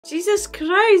Jesus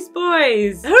Christ,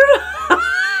 boys!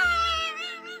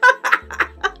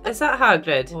 Is that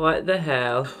Hagrid? What the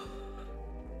hell?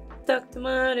 Dr.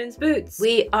 Martin's boots.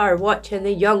 We are watching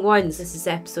The Young Ones. This is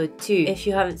episode 2. If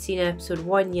you haven't seen episode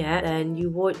 1 yet, then you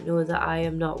won't know that I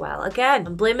am not well. Again,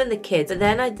 I'm blaming the kids, but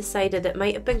then I decided it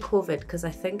might have been COVID because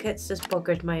I think it's just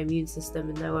buggered my immune system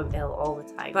and now I'm ill all the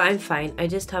time. But I'm fine. I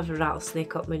just have a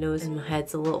rattlesnake up my nose and my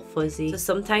head's a little fuzzy. So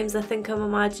sometimes I think I'm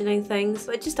imagining things,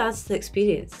 but it just adds to the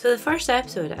experience. So the first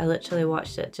episode, I literally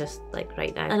watched it just like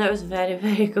right now, and I was very,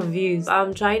 very confused. But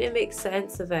I'm trying to make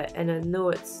sense of it, and I know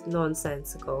it's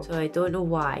nonsensical. So I don't know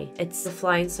why. It's the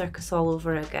flying circus all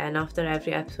over again. After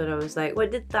every episode I was like, what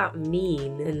did that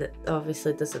mean? And it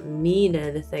obviously doesn't mean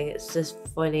anything. It's just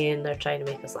funny and they're trying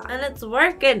to make us laugh. And it's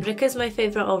working! Brook is my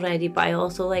favourite already, but I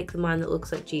also like the man that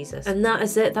looks like Jesus. And that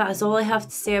is it. That is all I have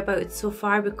to say about it so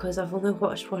far because I've only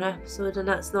watched 1 episode and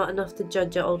that's not enough to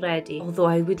judge it already. Although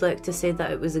I would like to say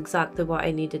that it was exactly what I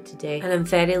needed today. And I'm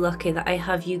very lucky that I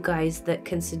have you guys that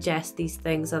can suggest these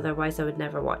things, otherwise I would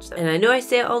never watch them. And I know I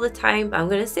say it all the time, but I'm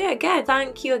going to say it again.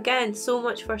 Thank you again so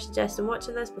much for suggesting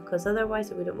watching this because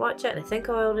otherwise I wouldn't watch it. And I think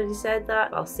I already said that,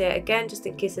 but I'll say it again just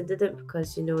in case I didn't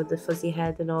because you know the fuzzy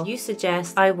head and all. You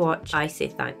suggest, I watch, I say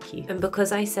thank you. And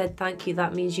because I said thank you,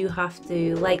 that means you have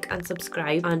to like and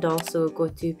subscribe and also go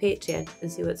to Patreon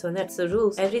and see what's on there. It's the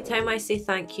rules. Every time I say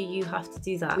thank you, you have to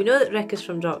do that. We know that Rick is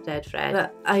from Drop Dead Fred,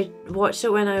 but I watched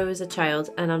it when I was a child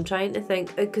and I'm trying to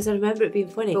think, because I remember it being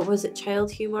funny, but was it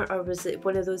child humour or was it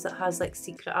one of those that has like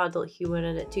secret adult humour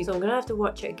in it too? So I'm gonna have to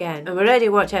watch it again. And we're ready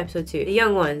to watch episode 2. The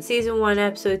Young Ones, season 1,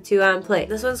 episode 2 and play.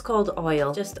 This one's called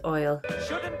Oil. Just Oil.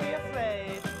 Shouldn't be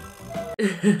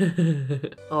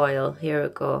afraid. Oil. Here we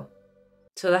go.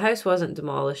 So the house wasn't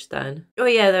demolished then. Oh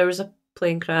yeah, there was a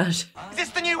plane crash. Is this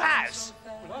the new house?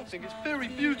 Well, I think it's very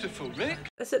beautiful, Rick.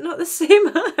 Is it not the same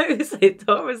house? I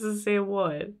thought it was the same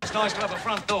one. It's nice to have a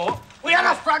front door. We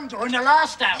had a front door in the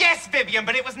last house. Yes, Vivian,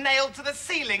 but it was nailed to the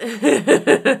ceiling.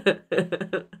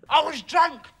 I was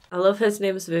drunk. I love his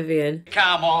name's Vivian.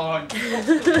 Come on.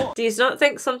 Do you not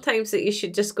think sometimes that you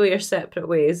should just go your separate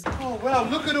ways? Oh, wow,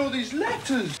 look at all these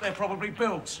letters. They're probably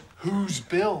Bill's. Who's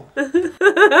Bill? Just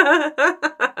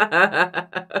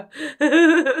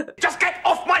get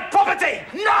off my property!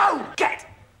 No! Get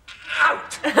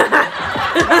out!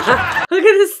 Look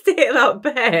at the state of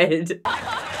that bed.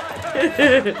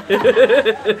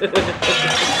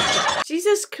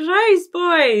 Jesus Christ,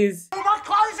 boys. All my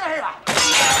clothes are here.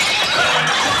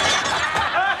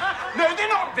 No, they're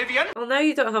not, Vivian. Well, now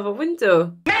you don't have a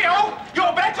window. Neil,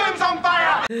 your bedroom's on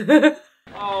fire!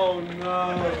 Oh,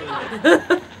 no.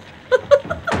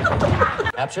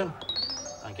 Caption.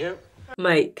 Thank you.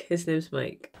 Mike. His name's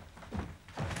Mike.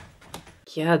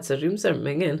 Yeah, the rooms are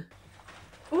minging.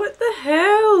 What the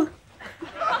hell?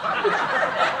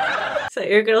 Is that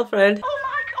your girlfriend? Oh,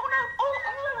 Mike. Oh,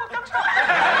 no.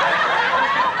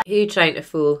 Oh, Who are you trying to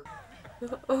fool?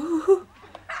 Oh.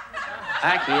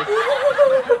 Thank you.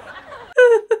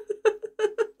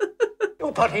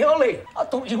 You're Buddy Holly. I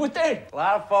thought you were dead. A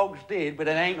lot of folks did, but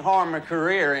it ain't harmed my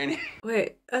career any.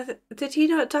 Wait, did he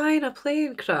not die in a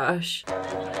plane crash?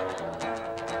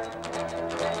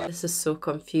 This is so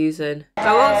confusing.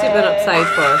 How long's he been upside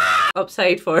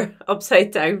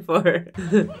down for?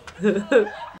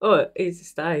 Oh, he's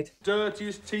just died.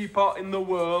 Dirtiest teapot in the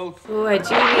world. Oh, a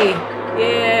genie.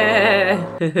 Yeah.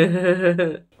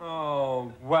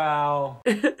 Oh, wow.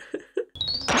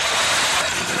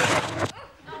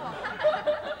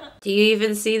 Do you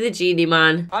even see the genie,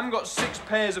 man? I haven't got 6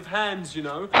 pairs of hands, you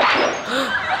know.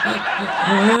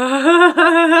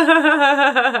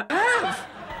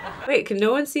 Wait, can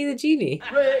no one see the genie?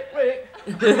 Rick.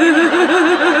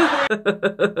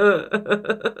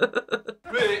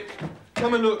 Rick,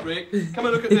 come and look, Rick. Come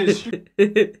and look at this.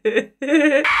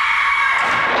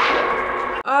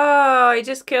 Oh, he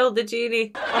just killed the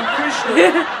genie. I'm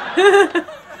Krishna.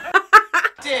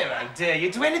 Dear, oh dear,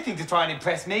 you do anything to try and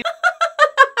impress me.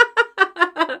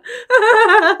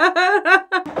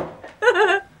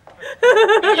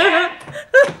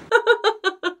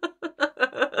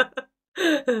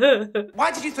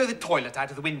 Why did you throw the toilet out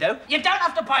of the window? You don't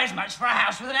have to pay as much for a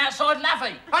house with an outside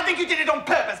lavvy. I think you did it on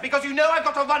purpose because you know I've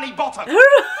got a runny bottom.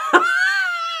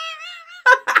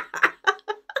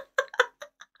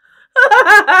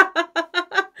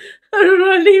 A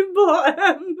runny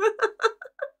bottom.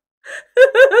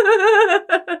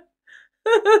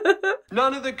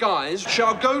 None of the guys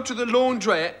shall go to the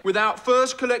laundrette without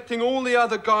first collecting all the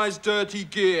other guys' dirty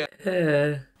gear.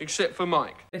 Except for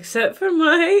Mike. Except for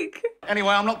Mike.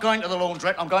 Anyway, I'm not going to the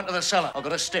laundrette. I'm going to the cellar. I've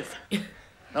got a stiff.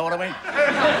 Know what I mean?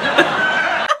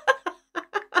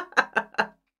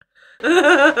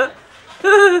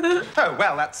 Oh,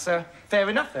 well, that's fair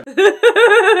enough then.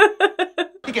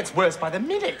 He gets worse by the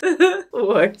minute.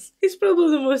 Worse. He's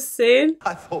probably the most sane.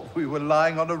 I thought we were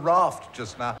lying on a raft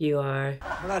just now. You are.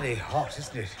 Bloody hot,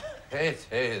 isn't it? It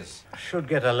is. I should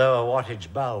get a lower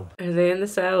wattage bulb. Are they in the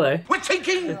cellar? We're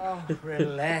sinking! Oh,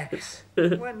 relax.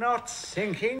 We're not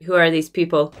sinking. Who are these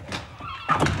people?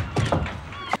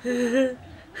 Can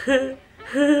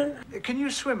you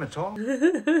swim at all?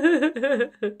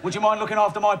 Would you mind looking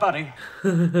after my buddy?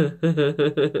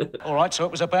 All right, so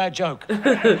it was a bad joke.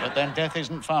 But then death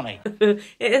isn't funny. It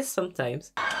is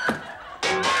sometimes.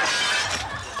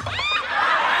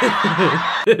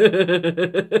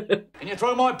 Can you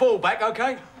throw my ball back,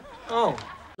 okay? Oh.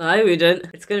 No, I wouldn't.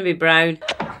 It's gonna be brown.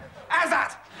 How's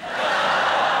that?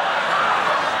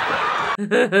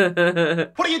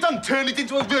 What have you done? Turned it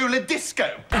into a roller disco?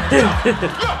 Look,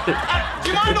 do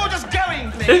you mind all just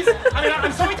going, please? I mean,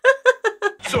 I'm sorry.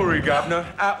 Sorry, Governor.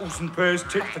 Apples and pears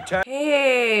tit for tat.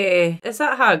 Hey, is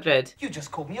that Hagrid? You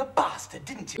just called me a bastard,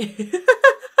 didn't you?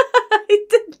 I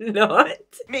did not.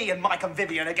 Me and Mike and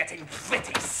Vivian are getting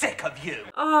pretty sick of you.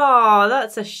 Oh,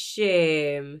 that's a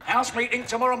shame. House meeting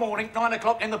tomorrow morning, 9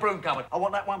 o'clock in the broom cupboard. I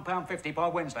want that £1.50 by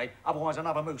Wednesday, otherwise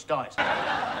another moose dies.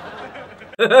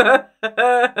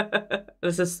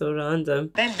 This is so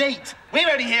random. They're late. We're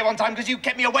only here on time because you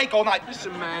kept me awake all night.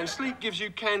 Listen, man, sleep gives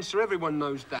you cancer. Everyone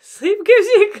knows that. Sleep gives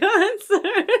you cancer.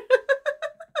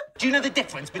 Do you know the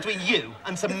difference between you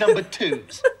and some number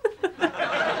twos?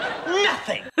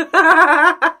 Nothing.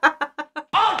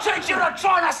 I'll teach you to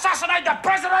try and assassinate the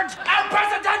president and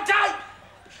Presidente!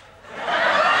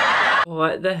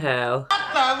 What the hell?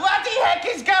 What the heck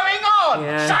is going on?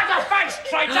 Yeah. Shut your face,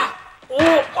 traitor!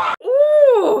 Oh.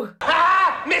 Ooh.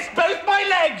 Ah! Missed both my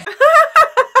legs!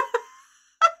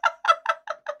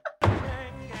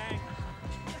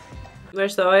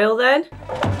 Where's the oil then?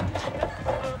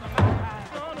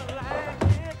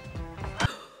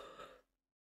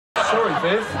 Sorry,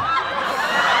 Viv.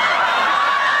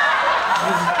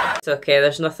 It's okay,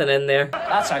 there's nothing in there.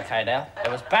 That's okay now.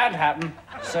 It was bound to happen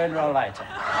sooner or later.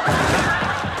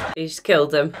 You just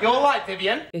killed him. You all right,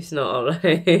 Vivian? He's not alright.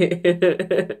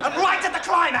 And right at the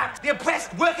climax, the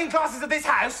oppressed working classes of this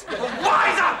house will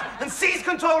rise up and seize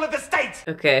control of the state.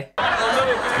 Okay.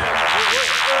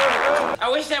 I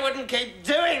wish they wouldn't keep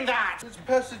doing that. It's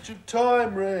passage of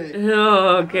time, Ray.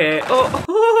 Oh, okay. Oh.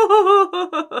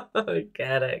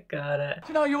 Got it.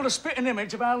 You know, you're the spitting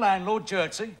image of our landlord,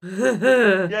 Jersey.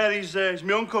 Yeah, he's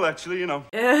my uncle, actually, you know.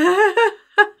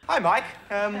 Hi, Mike.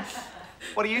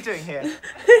 What are you doing here?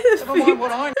 Never mind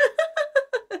what I...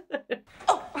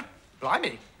 Oh,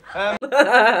 blimey.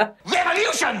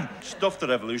 Revolution! Stuff the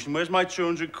revolution. Where's my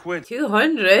 200 quid?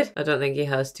 200? I don't think he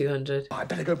has 200. I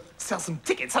better go sell some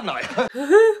tickets, hadn't I?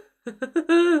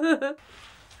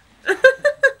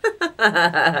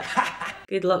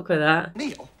 Good luck with that.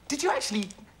 Neil, did you actually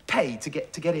pay to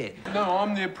get in? No,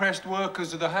 I'm the oppressed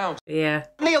workers of the house. Yeah.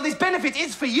 Neil, this benefit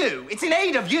is for you. It's in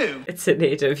aid of you. It's in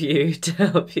aid of you to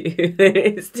help you.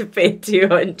 It's to pay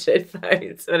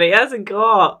 £200, but he hasn't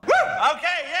got. Woo!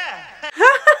 Okay, yeah.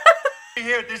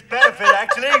 Here at this benefit,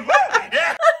 actually. Woo!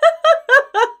 Yeah.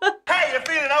 Hey, you're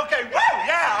feeling okay? Woo!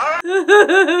 Yeah, all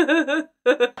right.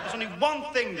 There's only one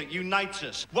thing that unites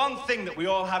us. One thing that we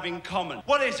all have in common.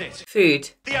 What is it? Food.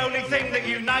 The only thing that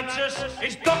unites us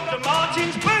is Dr.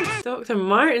 Martin's boots. Dr.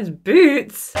 Martin's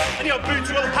boots. And your boots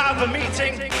will have a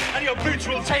meeting, and your boots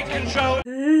will take control.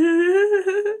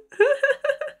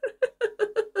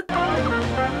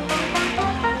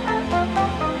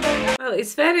 Well,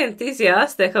 he's very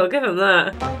enthusiastic, I'll give him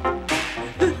that.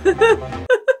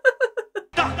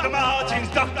 Dr. Martin's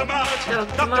Dr.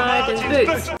 Martin's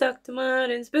boots. Dr.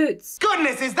 Martin's boots.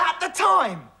 Goodness, is that the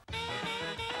time?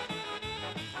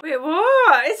 Wait,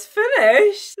 what? It's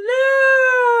finished?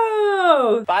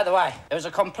 No! By the way, it was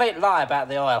a complete lie about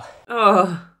the oil.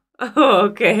 Oh,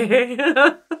 okay.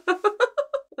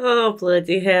 Oh,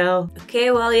 bloody hell. Okay,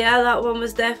 well, yeah, that one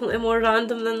was definitely more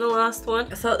random than the last one.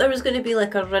 I thought there was going to be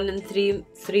like a running theme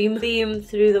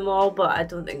through them all, but I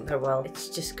don't think there will. It's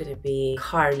just going to be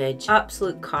carnage.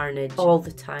 Absolute carnage all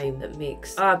the time that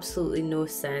makes absolutely no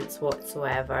sense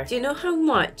whatsoever. Do you know how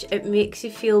much it makes you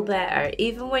feel better?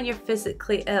 Even when you're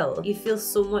physically ill, you feel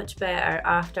so much better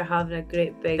after having a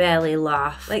great big belly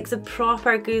laugh. Like the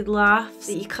proper good laugh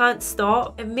that you can't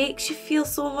stop. It makes you feel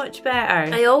so much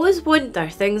better. I always wonder,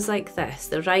 thinking things like this,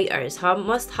 the writers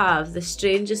must have the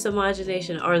strangest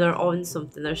imagination, or they're on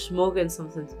something, they're smoking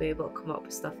something to be able to come up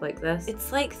with stuff like this.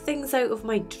 It's like things out of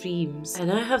my dreams, and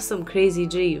I have some crazy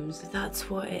dreams, but that's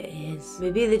what it is.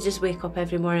 Maybe they just wake up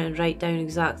every morning and write down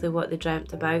exactly what they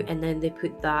dreamt about, and then they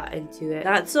put that into it.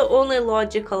 That's the only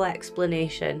logical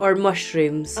explanation. Or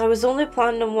mushrooms. I was only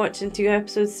planning on watching 2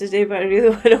 episodes today, but I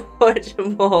really want to watch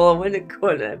them all. I want to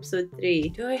go on episode 3.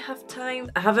 Do I have time?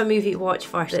 I have a movie to watch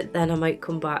first, but then I might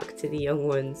come back to the young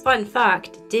ones. Fun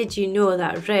fact, did you know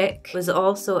that Rick was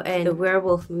also in the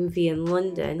werewolf movie in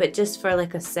London, but just for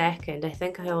like a second? I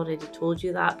think I already told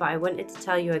you that, but I wanted to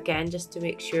tell you again just to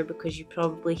make sure, because you're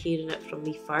probably hearing it from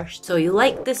me first. So you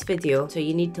liked this video, so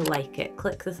you need to like it.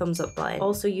 Click the thumbs up button.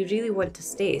 Also, you really want to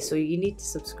stay, so you need to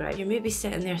subscribe. You're maybe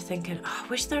sitting there thinking, oh, I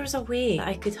wish there was a way that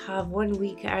I could have 1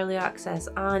 week early access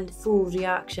and full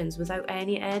reactions without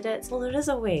any edits. Well, there is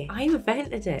a way. I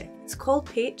invented it. It's called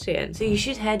Patreon. So you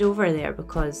should head over there,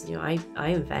 because, you know, I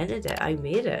invented it. I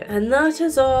made it. And that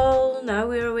is all. Now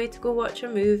we're away to go watch a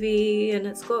movie, and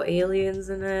it's got aliens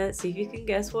in it. See if you can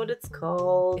guess what it's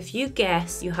called. If you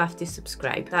guess, you have to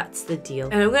subscribe. That's the deal.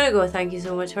 And I'm gonna go. Thank you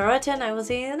so much for watching. I will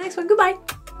see you in the next one.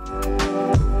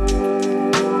 Goodbye.